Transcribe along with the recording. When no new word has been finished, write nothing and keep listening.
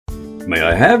May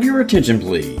I have your attention,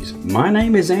 please? My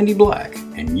name is Andy Black,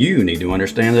 and you need to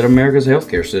understand that America's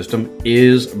healthcare system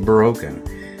is broken.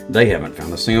 They haven't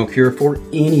found a single cure for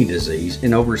any disease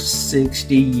in over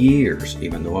 60 years,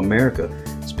 even though America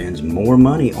spends more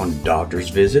money on doctor's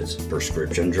visits,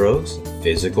 prescription drugs,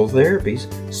 physical therapies,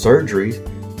 surgeries,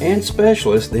 and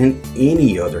specialists than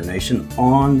any other nation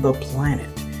on the planet.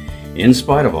 In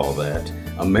spite of all that,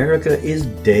 America is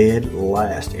dead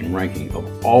last in ranking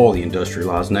of all the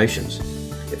industrialized nations.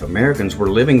 If Americans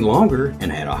were living longer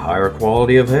and had a higher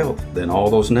quality of health than all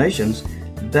those nations,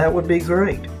 that would be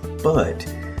great. But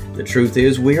the truth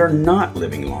is we are not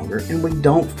living longer and we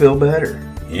don't feel better.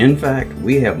 In fact,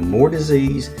 we have more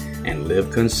disease and live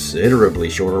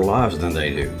considerably shorter lives than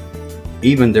they do.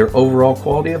 Even their overall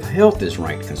quality of health is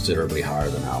ranked considerably higher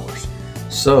than ours.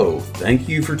 So, thank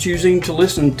you for choosing to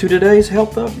listen to today's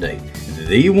Health Update,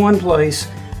 the one place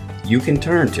you can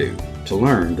turn to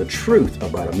learn the truth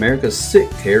about America's sick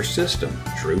care system.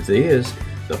 Truth is,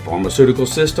 the pharmaceutical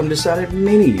system decided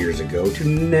many years ago to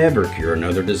never cure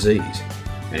another disease.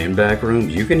 And in back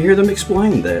rooms, you can hear them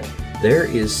explain that there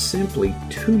is simply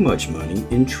too much money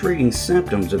in treating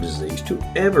symptoms of disease to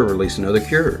ever release another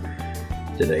cure.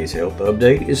 Today's Health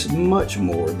Update is much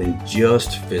more than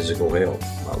just physical health.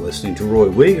 By listening to Roy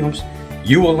Williams,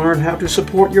 you will learn how to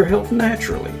support your health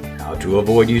naturally, how to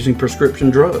avoid using prescription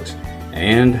drugs,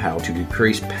 and how to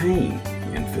decrease pain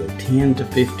and feel 10 to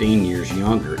 15 years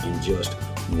younger in just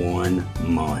 1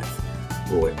 month.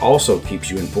 Roy also keeps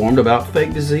you informed about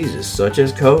fake diseases such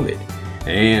as COVID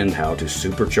and how to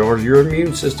supercharge your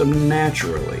immune system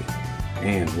naturally.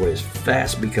 And what is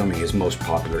fast becoming his most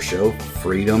popular show,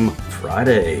 Freedom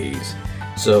Fridays.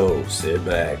 So sit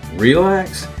back,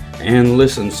 relax, and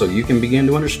listen so you can begin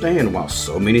to understand why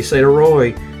so many say to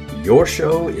Roy, your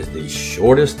show is the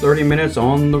shortest 30 minutes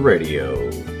on the radio.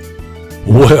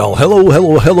 Well,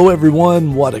 hello,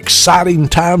 everyone. What exciting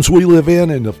times we live in.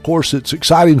 And, of course, it's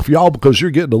exciting for y'all because you're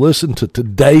getting to listen to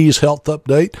today's Health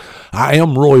Update. I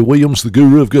am Roy Williams, the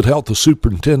guru of good health, the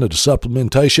superintendent of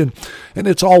supplementation. And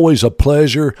it's always a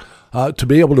pleasure to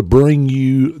be able to bring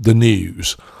you the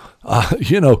news.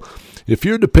 If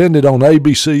you're dependent on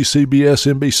ABC, CBS,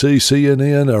 NBC,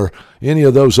 CNN, or any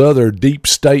of those other deep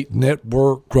state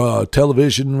network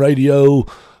television, radio,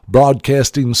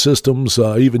 broadcasting systems,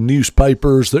 even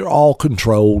newspapers, they're all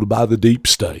controlled by the deep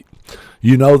state.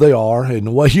 You know they are, and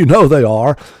the way you know they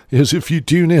are is if you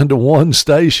tune into one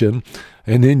station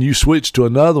and then you switch to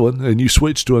another one, and you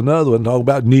switch to another one, talk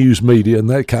about news media and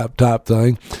that type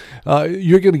thing,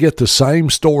 you're going to get the same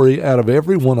story out of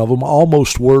every one of them,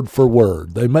 almost word for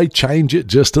word. They may change it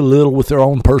just a little with their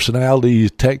own personality,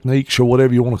 techniques, or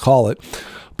whatever you want to call it,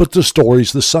 but the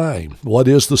story's the same. What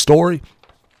is the story?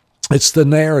 It's the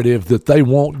narrative that they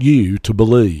want you to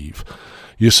believe.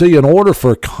 You see, in order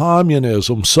for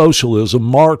communism, socialism,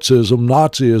 Marxism,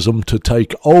 Nazism to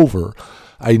take over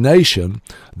a nation,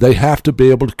 they have to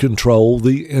be able to control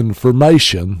the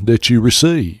information that you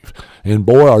receive. And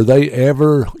boy, are they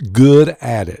ever good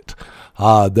at it.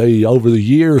 They, over the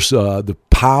years, the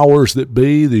powers that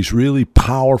be, these really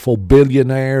powerful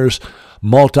billionaires,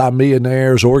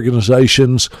 multimillionaires,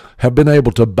 organizations have been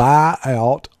able to buy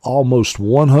out almost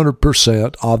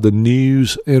 100% of the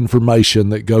news information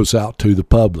that goes out to the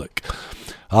public.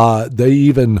 They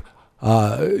even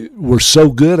were so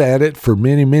good at it for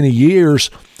many, many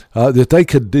years that they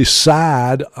could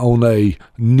decide on a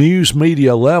news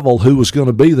media level who was going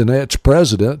to be the next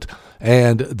president,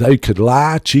 and they could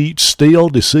lie, cheat, steal,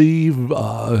 deceive,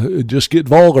 just get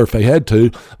vulgar if they had to,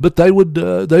 but they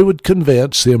would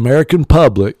convince the American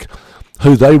public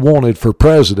who they wanted for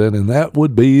president, and that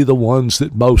would be the ones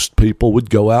that most people would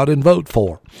go out and vote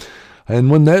for. And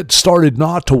when that started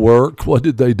not to work, what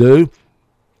did they do?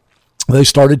 They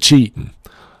started cheating,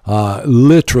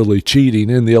 literally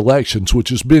cheating in the elections, which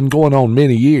has been going on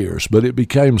many years, but it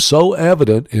became so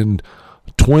evident in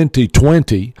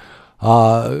 2020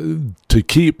 to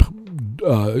keep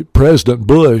President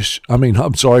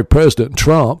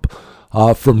Trump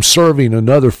from serving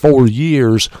another 4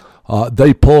 years.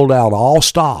 They pulled out all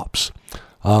stops.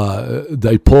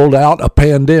 They pulled out a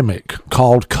pandemic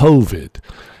called COVID,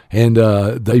 and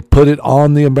they put it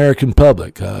on the American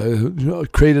public.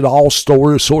 Created all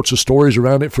sorts of stories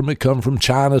around it, from it come from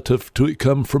China to it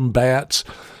come from bats.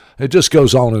 It just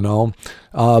goes on and on.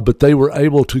 But they were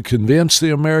able to convince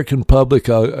the American public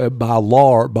by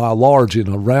large and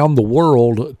around the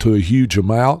world to a huge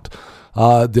amount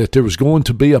that there was going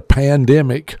to be a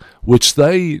pandemic, which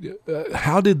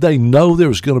how did they know there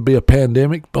was going to be a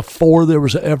pandemic before there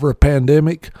was ever a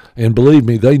pandemic? And believe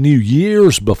me, they knew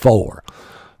years before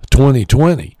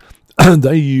 2020.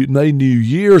 They knew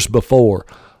years before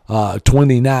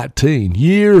 2019,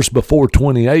 years before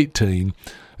 2018,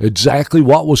 exactly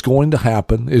what was going to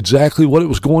happen, exactly what it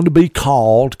was going to be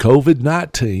called,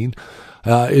 COVID-19,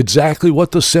 exactly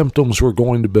what the symptoms were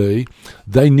going to be.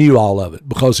 They knew all of it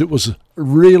because it was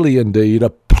really indeed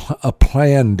a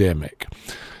pandemic.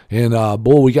 And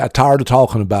boy, we got tired of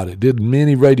talking about it. Did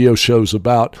many radio shows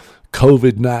about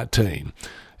COVID-19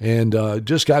 and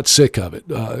just got sick of it.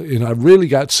 And I really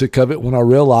got sick of it when I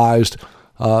realized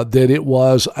that it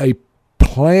was a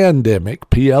plandemic,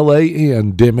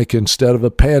 P-L-A-N-demic instead of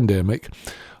a pandemic,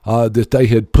 that they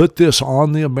had put this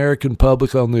on the American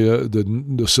public, on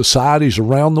the societies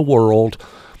around the world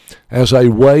as a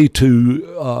way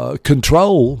to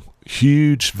control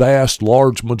huge, vast,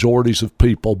 large majorities of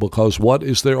people, because what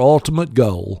is their ultimate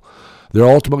goal? Their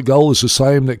ultimate goal is the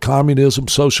same that communism,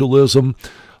 socialism,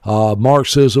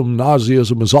 Marxism,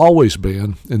 Nazism has always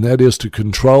been, and that is to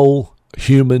control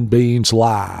human beings'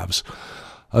 lives.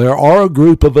 There are a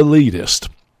group of elitists.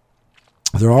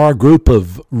 There are a group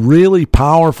of really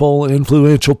powerful,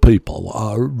 influential people,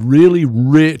 really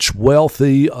rich,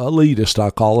 wealthy elitists,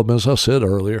 I call them, as I said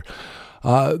earlier,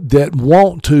 that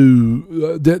want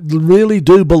to, that really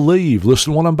do believe,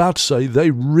 listen to what I'm about to say,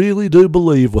 they really do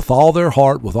believe with all their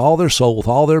heart, with all their soul, with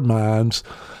all their minds,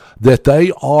 that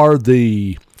they are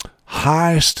the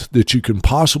highest that you can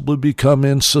possibly become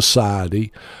in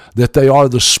society, that they are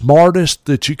the smartest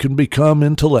that you can become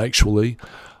intellectually,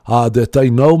 that they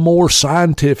know more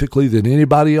scientifically than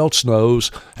anybody else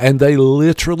knows, and they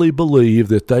literally believe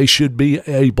that they should be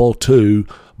able to,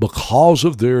 because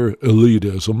of their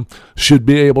elitism, should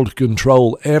be able to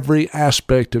control every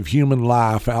aspect of human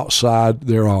life outside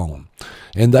their own.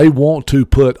 And they want to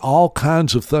put all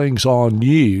kinds of things on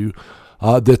you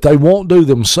that they won't do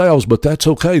themselves, but that's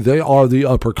okay. They are the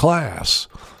upper class.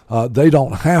 They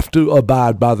don't have to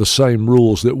abide by the same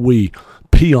rules that we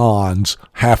peons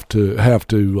have to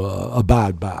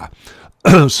abide by.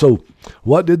 So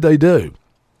what did they do?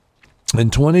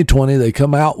 In 2020, they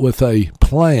come out with a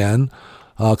plan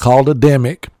called a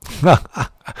demic.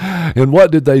 And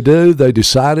what did they do? They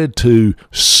decided to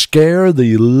scare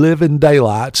the living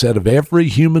daylights out of every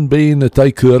human being that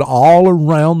they could all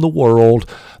around the world,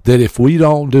 that if we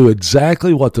don't do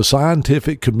exactly what the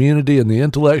scientific community and the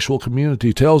intellectual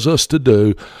community tells us to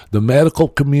do, the medical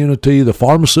community, the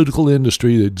pharmaceutical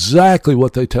industry, exactly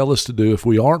what they tell us to do, if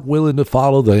we aren't willing to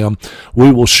follow them,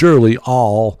 we will surely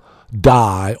all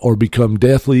die or become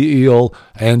deathly ill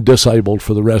and disabled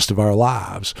for the rest of our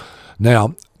lives.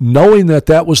 Now, knowing that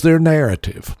that was their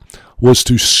narrative, was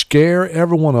to scare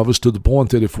every one of us to the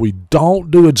point that if we don't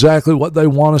do exactly what they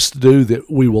want us to do, that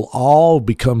we will all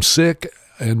become sick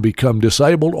and become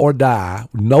disabled or die.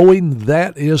 Knowing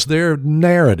that is their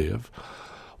narrative,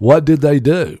 what did they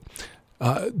do?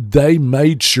 They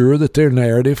made sure that their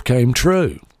narrative came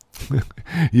true.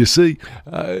 You see,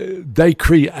 they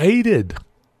created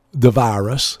the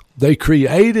virus. They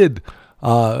created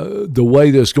the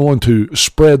way that's going to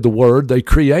spread the word. They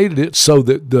created it so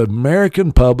that the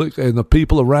American public and the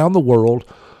people around the world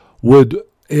would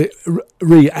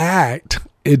react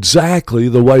exactly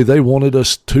the way they wanted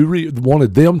us to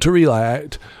wanted them to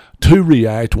react.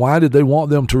 Why did they want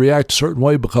them to react a certain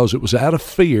way? Because it was out of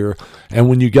fear. And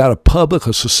when you got a public,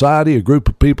 a society, a group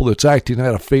of people that's acting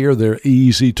out of fear, they're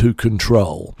easy to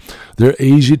control. They're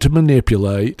easy to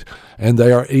manipulate, and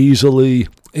they are easily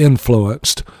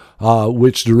influenced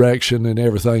which direction and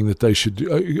everything that they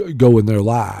should go in their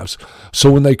lives.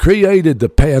 So when they created the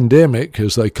pandemic,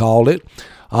 as they called it,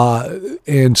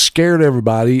 and scared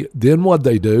everybody, then what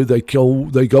they do, they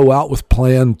go out with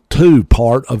plan 2,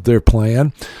 part of their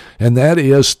plan, and that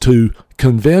is to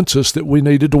convince us that we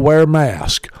needed to wear a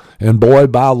mask. And boy,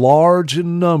 by large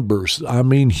in numbers, I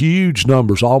mean huge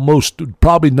numbers, almost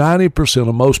probably 90%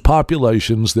 of most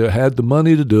populations that had the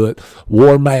money to do it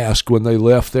wore masks when they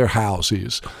left their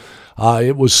houses.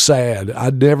 It was sad. I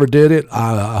never did it.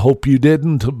 I hope you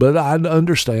didn't, but I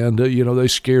understand, they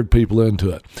scared people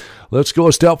into it. Let's go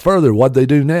a step further. What'd they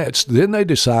do next? Then they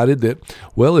decided that,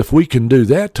 well, if we can do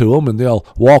that to them and they'll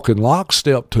walk in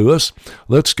lockstep to us,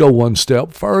 let's go one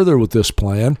step further with this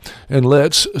plan and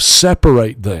let's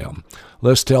separate them.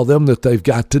 Let's tell them that they've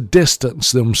got to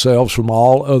distance themselves from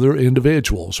all other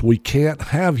individuals. We can't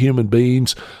have human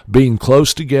beings being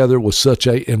close together with such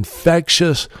a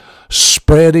infectious,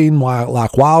 spreading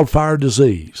like wildfire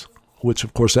disease, which,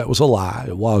 of course, that was a lie.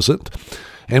 It wasn't.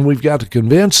 And we've got to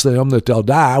convince them that they'll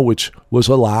die, which was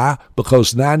a lie,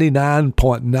 because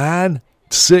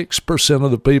 99.96%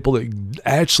 of the people that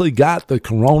actually got the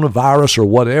coronavirus or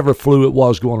whatever flu it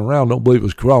was going around, don't believe it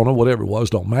was corona, whatever it was,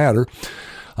 don't matter,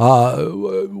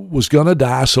 was going to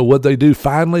die. So what they do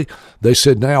finally, they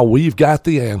said, now we've got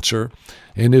the answer,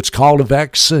 and it's called a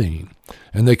vaccine.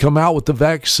 And they come out with the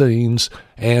vaccines,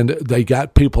 and they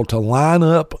got people to line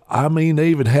up. I mean, they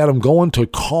even had them going to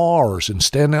cars and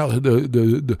stand out,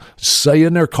 say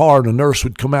in their car, and the nurse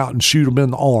would come out and shoot them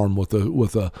in the arm with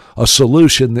a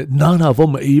solution that none of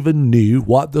them even knew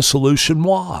what the solution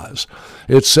was,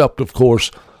 except, of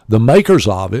course, the makers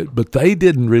of it, but they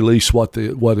didn't release what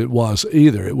it was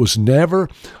either. It was never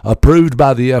approved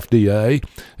by the FDA,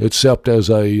 except as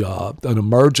an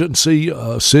emergency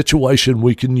situation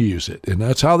we can use it, and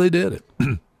that's how they did it.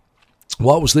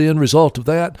 What was the end result of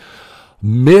that?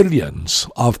 Millions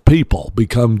of people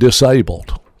become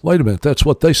disabled. Wait a minute, that's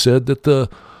what they said that the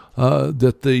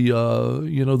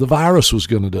virus was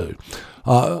going to do.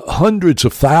 Hundreds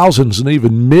of thousands and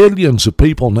even millions of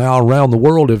people now around the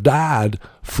world have died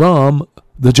from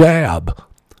the jab.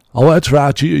 Oh, that's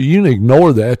right. You can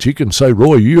ignore that. You can say,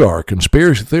 Roy, you are a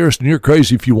conspiracy theorist and you're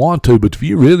crazy if you want to, but if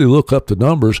you really look up the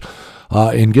numbers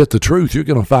and get the truth, you're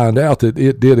going to find out that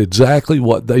it did exactly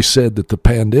what they said that the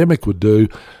pandemic would do.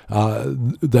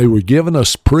 They were giving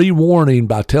us pre-warning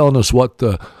by telling us what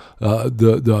the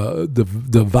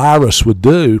virus would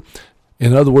do.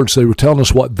 In other words, they were telling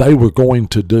us what they were going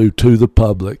to do to the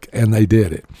public, and they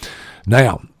did it.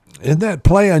 Now, in that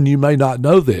plan, you may not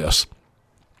know this,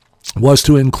 was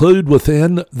to include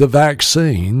within the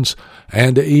vaccines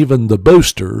and even the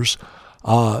boosters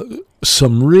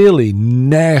some really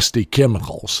nasty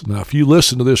chemicals. Now, if you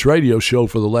listen to this radio show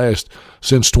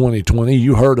since 2020,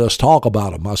 you heard us talk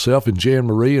about them. Myself and Jan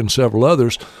Marie and several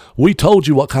others, we told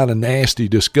you what kind of nasty,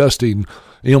 disgusting,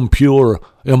 impure,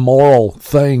 immoral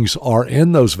things are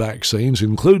in those vaccines,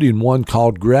 including one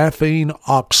called graphene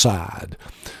oxide.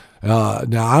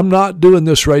 Now, I'm not doing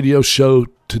this radio show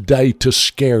today to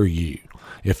scare you.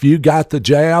 If you got the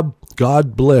jab,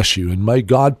 God bless you, and may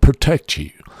God protect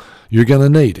you. You're going to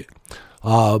need it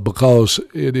because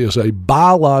it is a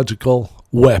biological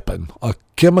weapon, a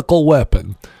chemical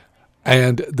weapon,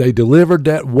 and they delivered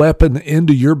that weapon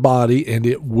into your body, and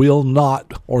it will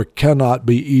not or cannot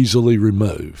be easily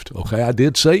removed. Okay, I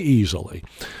did say easily.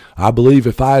 I believe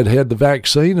if I had had the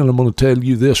vaccine, and I'm going to tell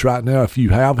you this right now, if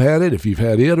you have had it, if you've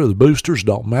had it or the boosters,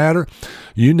 don't matter,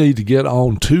 you need to get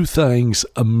on two things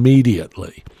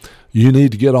immediately. You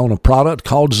need to get on a product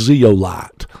called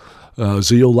Zeolite.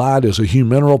 Zeolite is a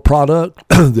humineral product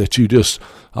that you just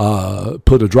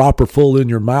put a dropper full in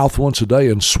your mouth once a day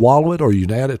and swallow it, or you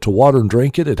can add it to water and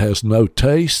drink it. It has no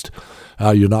taste.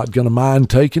 You're not going to mind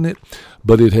taking it,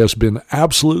 but it has been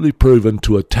absolutely proven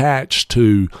to attach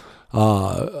to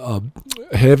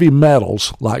heavy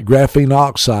metals like graphene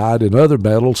oxide and other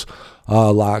metals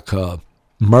like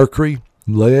mercury,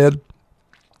 lead,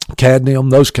 cadmium,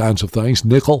 those kinds of things,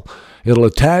 nickel. It'll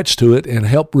attach to it and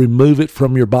help remove it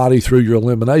from your body through your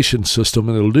elimination system,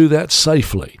 and it'll do that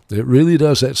safely. It really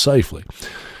does that safely.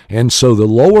 And so the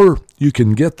lower you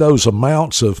can get those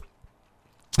amounts of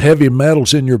heavy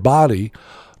metals in your body,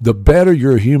 the better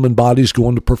your human body is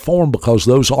going to perform, because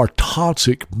those are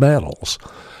toxic metals.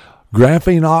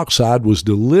 Graphene oxide was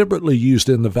deliberately used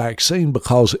in the vaccine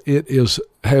because it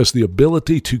has the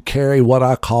ability to carry what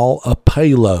I call a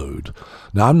payload.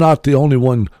 Now, I'm not the only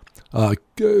one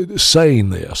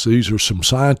saying this. These are some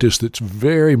scientists that's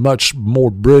very much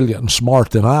more brilliant and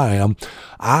smart than I am.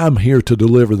 I'm here to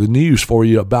deliver the news for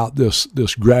you about this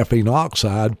graphene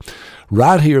oxide.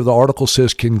 Right here, the article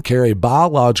says can carry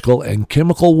biological and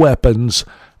chemical weapons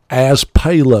as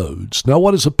payloads. Now,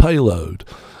 what is a payload?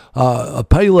 A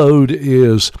payload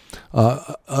is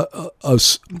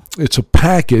it's a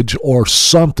package or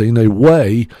something, a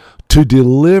way to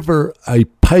deliver a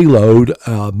payload.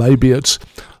 Maybe it's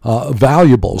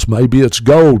valuables, maybe it's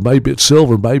gold, maybe it's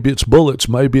silver, maybe it's bullets,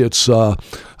 maybe it's vitamins.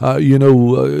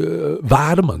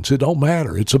 It don't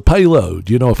matter. It's a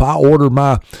payload. If I order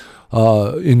my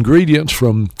ingredients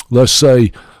from, let's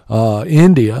say,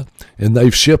 India, and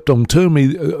they've shipped them to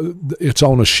me, it's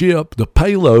on a ship, the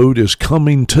payload is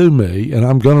coming to me, and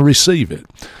I'm going to receive it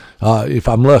if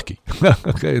I'm lucky.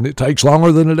 Okay, and it takes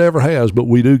longer than it ever has, but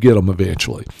we do get them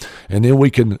eventually. And then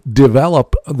we can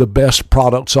develop the best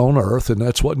products on earth, and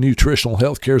that's what nutritional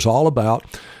health care is all about,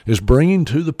 is bringing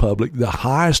to the public the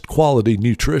highest quality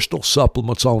nutritional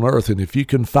supplements on earth. And if you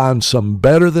can find some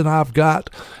better than I've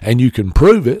got, and you can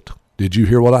prove it. Did you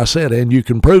hear what I said? And you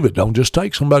can prove it. Don't just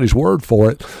take somebody's word for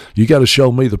it. You got to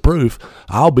show me the proof.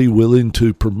 I'll be willing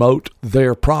to promote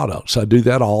their products. I do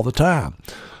that all the time.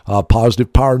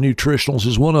 Positive Power Nutritionals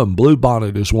is one of them. Blue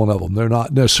Bonnet is one of them. They're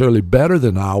not necessarily better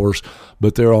than ours,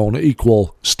 but they're on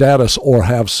equal status or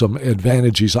have some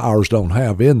advantages ours don't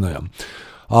have in them.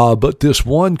 But this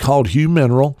one called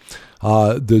Humineral,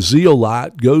 the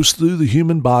zeolite, goes through the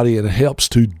human body and helps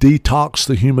to detox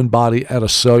the human body at a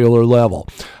cellular level.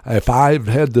 If I've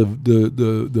had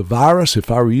the virus, if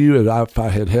I were you, if I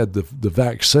had the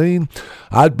vaccine,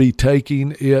 I'd be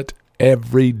taking it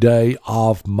every day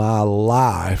of my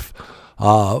life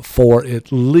for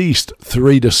at least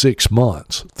 3 to 6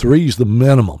 months. 3 is the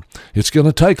minimum. It's going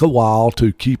to take a while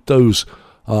to keep those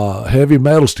heavy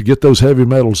metals, to get those heavy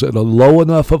metals at a low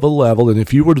enough of a level. And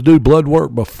if you were to do blood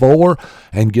work before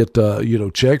and get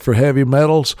check for heavy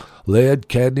metals, lead,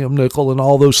 cadmium, nickel, and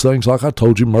all those things, like I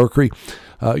told you, mercury,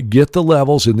 get the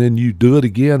levels, and then you do it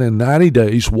again in 90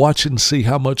 days. Watch and see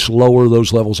how much lower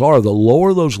those levels are. The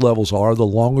lower those levels are, the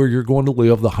longer you're going to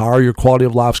live, the higher your quality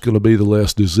of life is going to be, the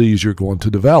less disease you're going to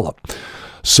develop.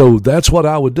 So that's what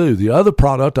I would do. The other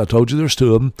product, I told you there's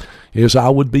 2 of them, is I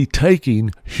would be taking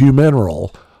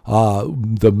Humineral,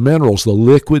 the minerals, the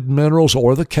liquid minerals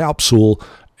or the capsule,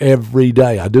 every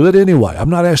day. I do it anyway.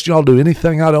 I'm not asking y'all to do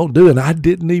anything I don't do, and I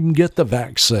didn't even get the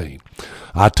vaccine.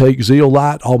 I take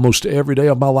zeolite almost every day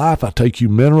of my life. I take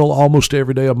Humineral almost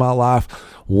every day of my life.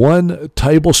 1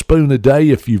 tablespoon a day.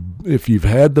 If you've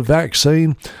had the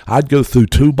vaccine, I'd go through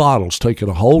 2 bottles, taking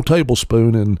a whole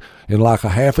tablespoon in like a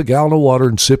half a gallon of water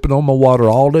and sipping on my water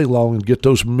all day long, and get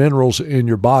those minerals in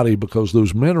your body, because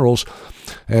those minerals,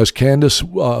 as Candace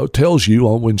tells you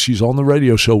when she's on the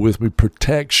radio show with me,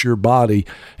 protects your body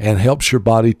and helps your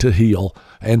body to heal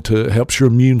and helps your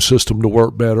immune system to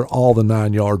work better, all the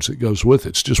 9 yards that goes with it.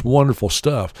 It's just wonderful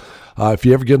stuff. If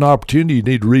you ever get an opportunity, you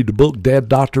need to read the book, Dead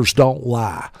Doctors Don't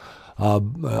Lie.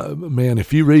 Man,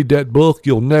 if you read that book,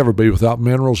 you'll never be without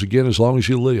minerals again as long as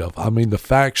you live. I mean, the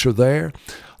facts are there.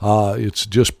 It's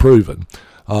just proven.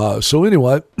 So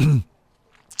anyway,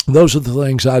 those are the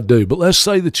things I do. But let's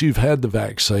say that you've had the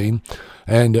vaccine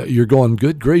and you're going,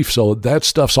 good grief, so that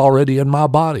stuff's already in my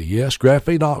body. Yes,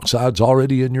 graphene oxide's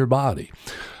already in your body.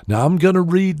 Now, I'm going to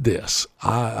read this.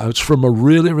 It's from a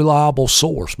really reliable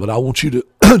source, but I want you to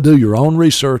do your own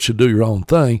research and do your own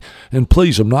thing. And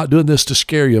please, I'm not doing this to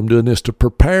scare you. I'm doing this to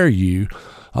prepare you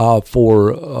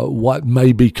for what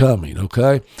may be coming,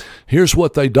 okay? Here's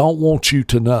what they don't want you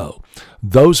to know.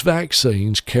 Those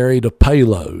vaccines carried a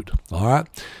payload, all right?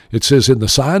 It says in the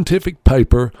scientific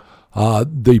paper,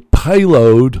 the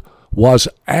payload was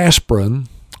aspirin,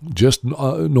 just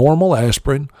normal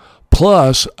aspirin,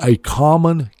 plus a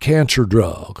common cancer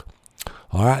drug.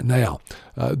 All right, now,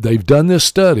 they've done this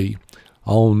study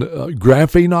on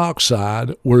graphene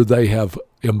oxide, where they have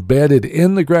embedded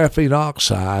in the graphene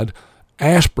oxide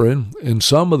aspirin in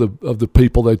some of the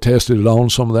people they tested it on,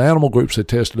 some of the animal groups they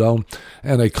tested on,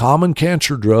 and a common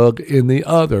cancer drug in the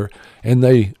other, and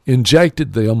they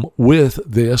injected them with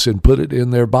this and put it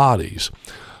in their bodies.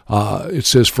 It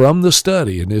says, from the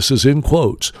study, and this is in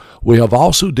quotes, we have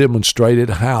also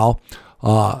demonstrated how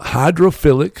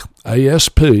hydrophilic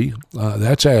ASP,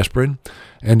 that's aspirin,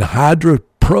 and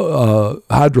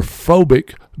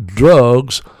hydrophobic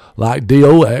drugs like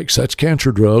DOX, that's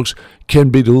cancer drugs, can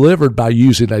be delivered by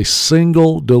using a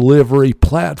single delivery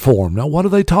platform. Now, what are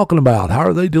they talking about? How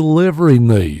are they delivering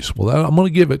these? Well, I'm going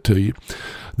to give it to you.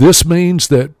 This means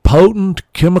that potent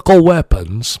chemical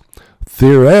weapons,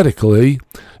 theoretically,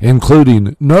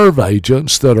 including nerve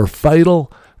agents that are fatal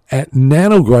at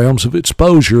nanograms of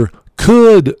exposure,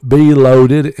 could be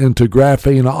loaded into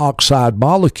graphene oxide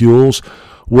molecules,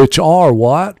 which are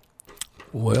what?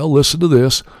 Well, listen to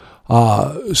this.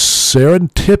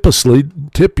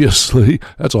 Serendipitously,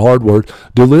 that's a hard word,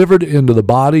 delivered into the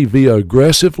body via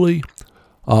aggressively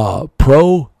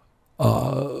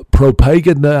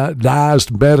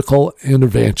propagandized medical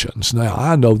interventions. Now,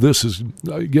 I know this is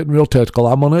getting real technical.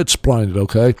 I'm going to explain it,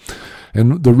 okay?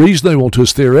 And the reason they want to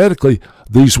is theoretically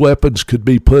these weapons could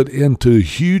be put into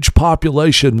huge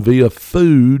population via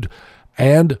food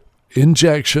and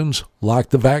injections like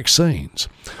the vaccines.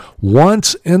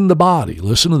 Once in the body,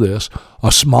 listen to this,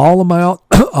 a small amount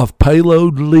of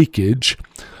payload leakage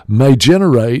may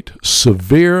generate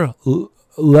severe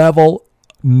level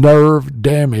nerve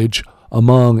damage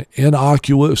among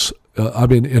inoculated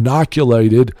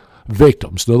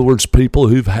victims. In other words, people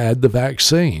who've had the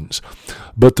vaccines.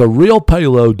 But the real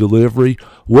payload delivery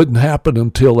wouldn't happen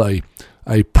until a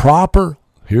proper,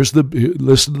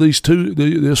 listen to these two,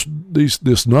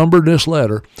 this number in this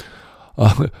letter,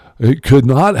 It would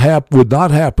not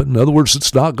happen. In other words,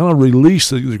 it's not going to release,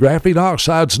 the graphene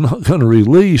oxide's not going to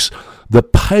release the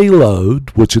payload,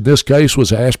 which in this case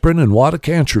was aspirin and what, a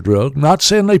cancer drug. Not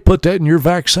saying they put that in your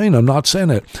vaccine. I'm not saying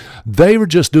that. They were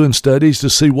just doing studies to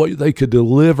see what they could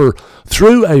deliver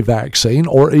through a vaccine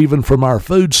or even from our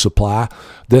food supply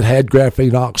that had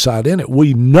graphene oxide in it.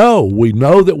 We know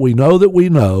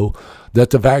that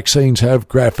the vaccines have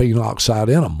graphene oxide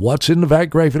in them. What's in the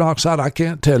graphene oxide? I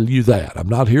can't tell you that. I'm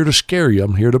not here to scare you.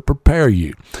 I'm here to prepare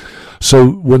you.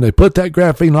 So when they put that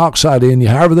graphene oxide in you,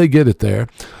 however they get it there,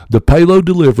 the payload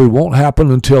delivery won't happen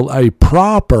until a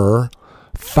proper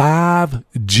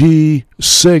 5G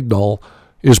signal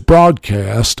is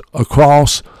broadcast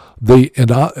across the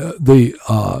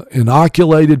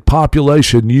inoculated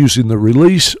population using the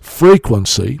release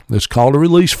frequency. It's called a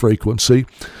release frequency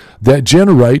that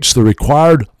generates the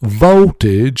required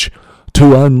voltage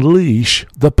to unleash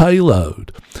the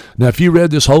payload. Now, if you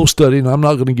read this whole study, and I'm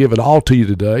not going to give it all to you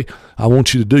today, I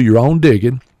want you to do your own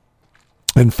digging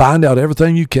and find out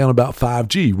everything you can about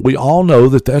 5G. We all know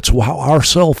that that's how our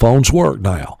cell phones work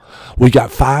now. We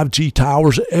got 5G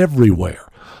towers everywhere.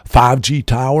 5G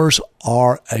towers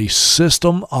are a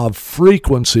system of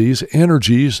frequencies,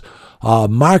 energies,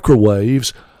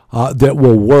 microwaves, that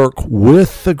will work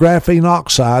with the graphene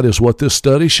oxide, is what this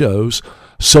study shows,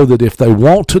 so that if they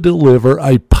want to deliver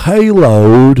a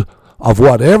payload of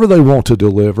whatever they want to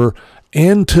deliver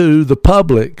into the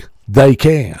public, they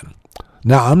can.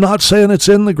 Now, I'm not saying it's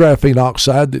in the graphene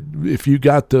oxide that if you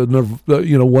got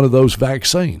one of those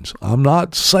vaccines. I'm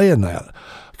not saying that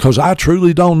because I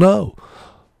truly don't know.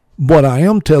 What I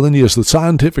am telling you is the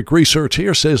scientific research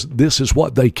here says this is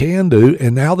what they can do,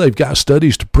 and now they've got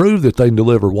studies to prove that they can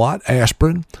deliver what?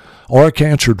 Aspirin or a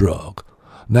cancer drug.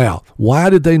 Now, why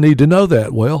did they need to know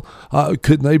that? Well,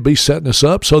 couldn't they be setting us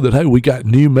up so that, hey, we got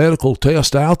new medical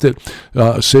test out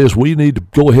that says we need to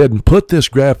go ahead and put this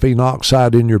graphene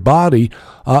oxide in your body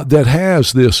that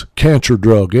has this cancer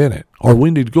drug in it, or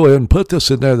we need to go ahead and put this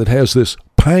in there that has this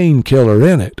painkiller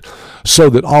in it, so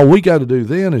that all we got to do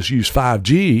then is use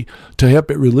 5G to help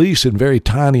it release in very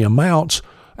tiny amounts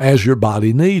as your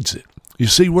body needs it. You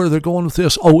see where they're going with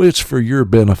this? Oh, it's for your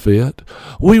benefit.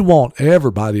 We want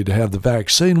everybody to have the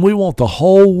vaccine. We want the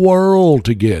whole world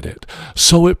to get it.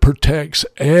 So it protects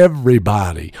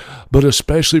everybody, but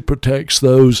especially protects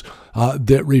those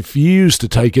that refuse to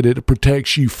take it. It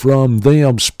protects you from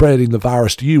them spreading the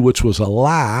virus to you, which was a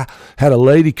lie. Had a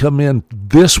lady come in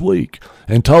this week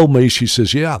and told me, she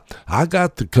says, yeah, I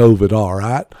got the COVID all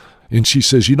right. And she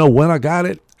says, you know when I got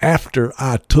it? After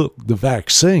I took the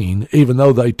vaccine, even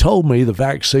though they told me the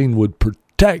vaccine would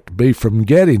protect me from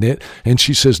getting it. And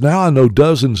she says, now I know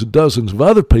dozens and dozens of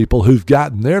other people who've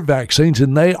gotten their vaccines,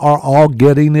 and they are all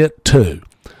getting it too.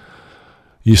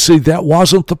 You see, that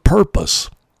wasn't the purpose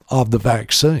of the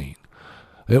vaccine.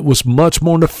 It was much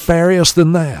more nefarious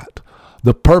than that.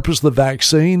 The purpose of the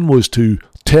vaccine was to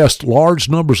test large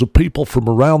numbers of people from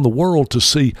around the world to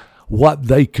see what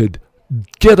they could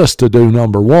get us to do,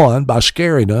 number one, by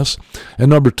scaring us, and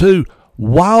number two,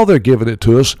 while they're giving it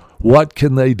to us, what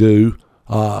can they do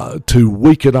to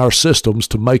weaken our systems,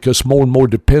 to make us more and more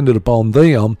dependent upon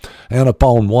them and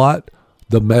upon what?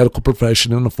 The medical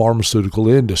profession and the pharmaceutical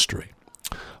industry.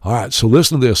 All right, so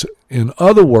listen to this. In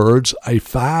other words, a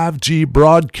 5G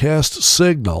broadcast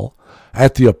signal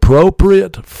at the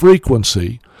appropriate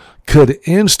frequency could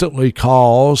instantly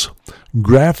cause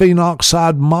graphene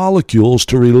oxide molecules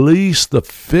to release the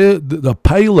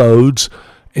payloads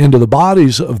into the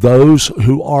bodies of those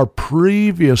who are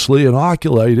previously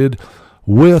inoculated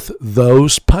with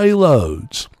those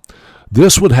payloads.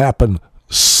 This would happen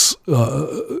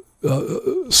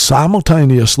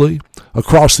simultaneously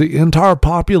across the entire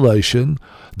population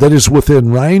that is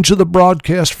within range of the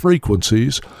broadcast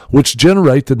frequencies, which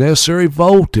generate the necessary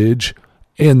voltage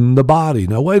in the body.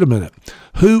 Now, wait a minute.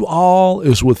 Who all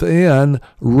is within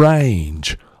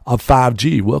range of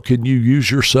 5G? Well, can you use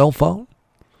your cell phone?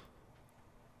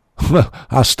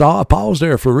 I paused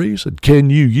there for a reason. Can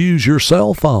you use your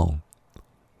cell phone?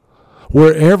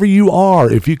 Wherever you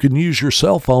are, if you can use your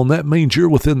cell phone, that means you're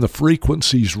within the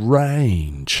frequency's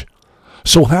range.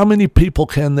 So how many people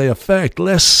can they affect?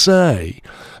 Let's say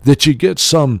that you get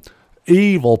some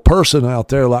evil person out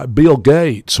there like Bill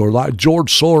Gates or like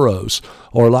George Soros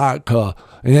or like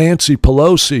Nancy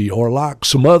Pelosi or like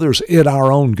some others in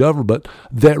our own government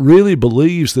that really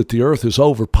believes that the earth is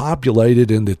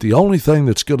overpopulated and that the only thing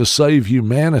that's going to save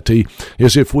humanity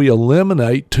is if we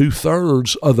eliminate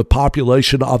 2/3 of the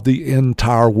population of the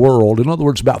entire world. In other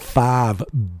words, about 5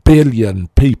 billion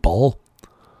people.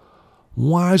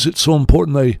 Why is it so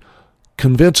important they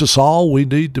convince us all we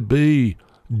need to be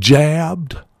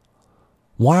jabbed?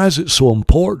 Why is it so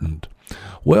important?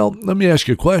 Well, let me ask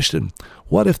you a question.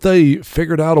 What if they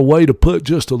figured out a way to put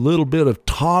just a little bit of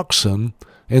toxin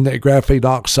in that graphene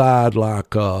oxide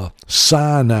like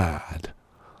cyanide?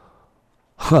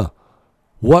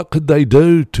 What could they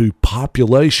do to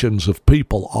populations of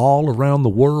people all around the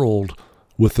world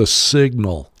with a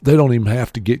signal? They don't even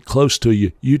have to get close to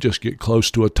you. You just get close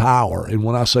to a tower. And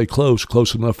when I say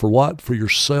close enough for what? For your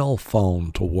cell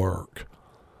phone to work.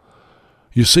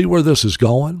 You see where this is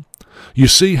going? You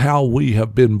see how we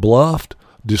have been bluffed,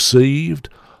 deceived,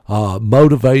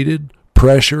 motivated,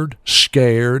 pressured,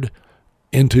 scared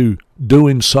into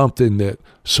doing something that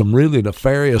some really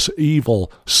nefarious,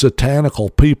 evil, satanical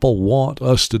people want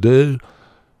us to do.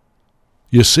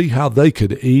 You see how they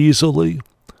could easily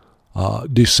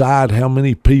decide how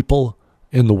many people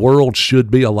in the world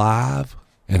should be alive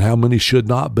and how many should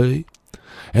not be.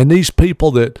 And these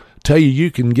people that tell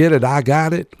you can get it, I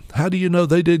got it, how do you know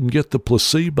they didn't get the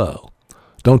placebo?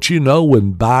 Don't you know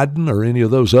when Biden or any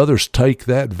of those others take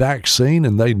that vaccine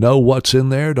and they know what's in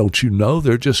there, don't you know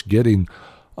they're just getting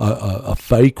a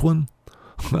fake one?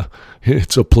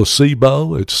 It's a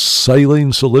placebo. It's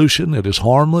saline solution. It is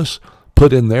harmless,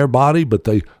 put in their body, but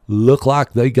they look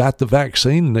like they got the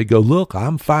vaccine and they go, look,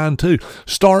 I'm fine too.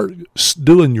 Start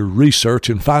doing your research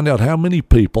and find out how many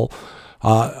people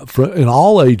in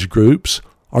all age groups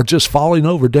are just falling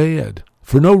over dead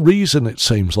for no reason, it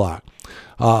seems like.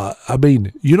 They're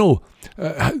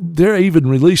even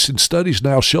releasing studies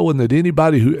now showing that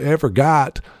anybody who ever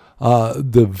got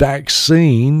the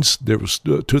vaccines, there was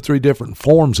 2 or 3 different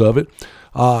forms of it,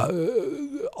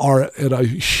 are at a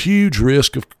huge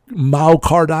risk of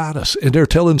myocarditis. And they're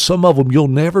telling some of them you'll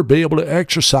never be able to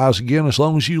exercise again as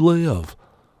long as you live.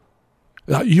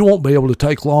 You won't be able to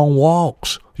take long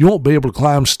walks. You won't be able to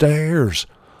climb stairs.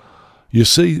 You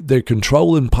see, they're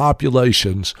controlling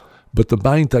populations, but the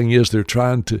main thing is they're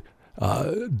trying to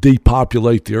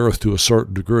depopulate the earth to a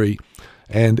certain degree.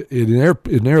 And in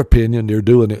their opinion, they're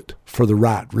doing it for the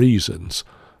right reasons.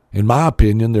 In my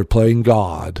opinion, they're playing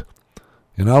God.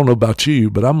 And I don't know about you,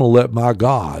 but I'm going to let my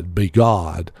God be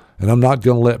God. And I'm not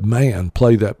going to let man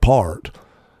play that part.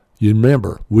 You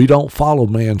remember, we don't follow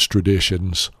man's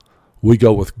traditions. We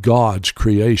go with God's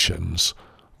creations.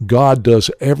 God does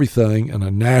everything in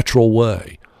a natural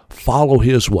way. Follow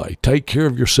his way. Take care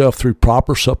of yourself through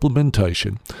proper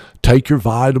supplementation. Take your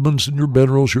vitamins and your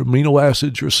minerals, your amino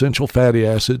acids, your essential fatty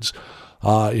acids.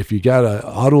 If you got an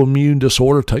autoimmune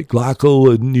disorder, take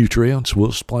glyco and nutrients. We'll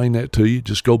explain that to you.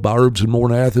 Just go by Herbs and More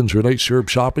in Athens or at 8 Syrup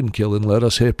Shop in Killen. Let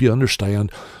us help you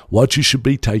understand what you should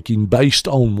be taking based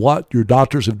on what your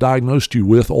doctors have diagnosed you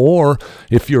with. Or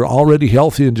if you're already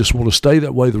healthy and just want to stay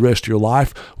that way the rest of your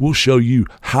life, we'll show you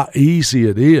how easy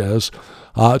it is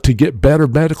to get better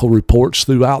medical reports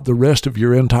throughout the rest of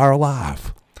your entire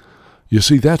life. You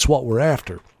see, that's what we're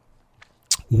after.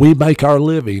 We make our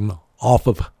living off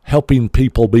of helping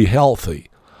people be healthy.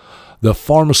 The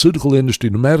pharmaceutical industry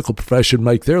and the medical profession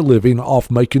make their living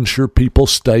off making sure people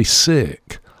stay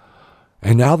sick.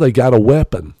 And now they got a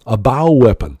weapon, a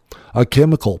bioweapon, a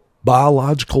chemical,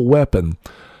 biological weapon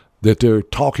that they're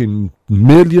talking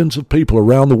millions of people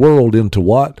around the world into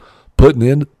what? Putting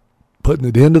it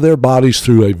into their bodies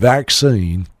through a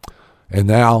vaccine. And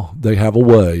now they have a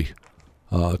way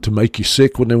to make you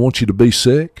sick when they want you to be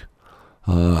sick.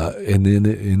 And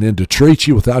then to treat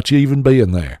you without you even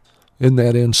being there. Isn't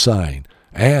that insane?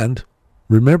 And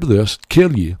remember this,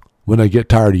 kill you when they get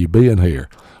tired of you being here.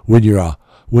 When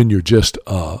you're just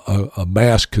a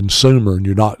mass consumer and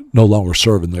you're no longer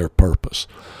serving their purpose.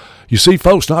 You see,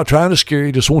 folks, not trying to scare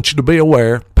you, just want you to be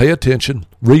aware, pay attention,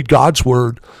 read God's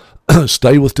word,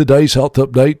 stay with today's health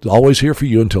update. Always here for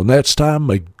you. Until next time,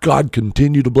 may God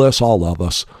continue to bless all of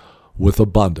us with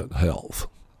abundant health.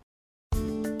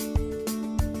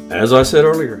 As I said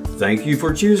earlier, thank you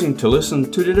for choosing to listen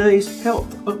to today's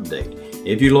health update.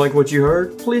 If you like what you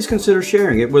heard, please consider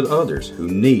sharing it with others who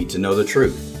need to know the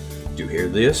truth. To hear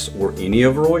this or any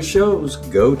of Roy's shows,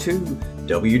 go to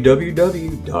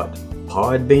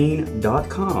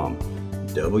www.podbean.com,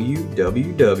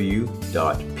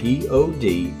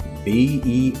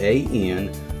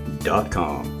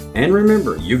 www.podbean.com. And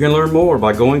remember, you can learn more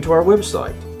by going to our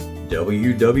website,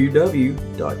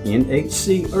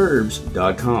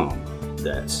 www.nhcherbs.com.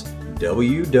 That's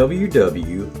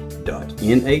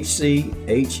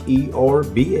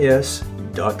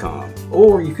www.nhcherbs.com.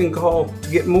 Or you can call to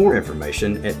get more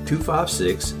information at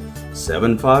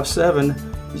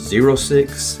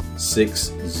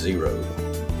 256-757-0660.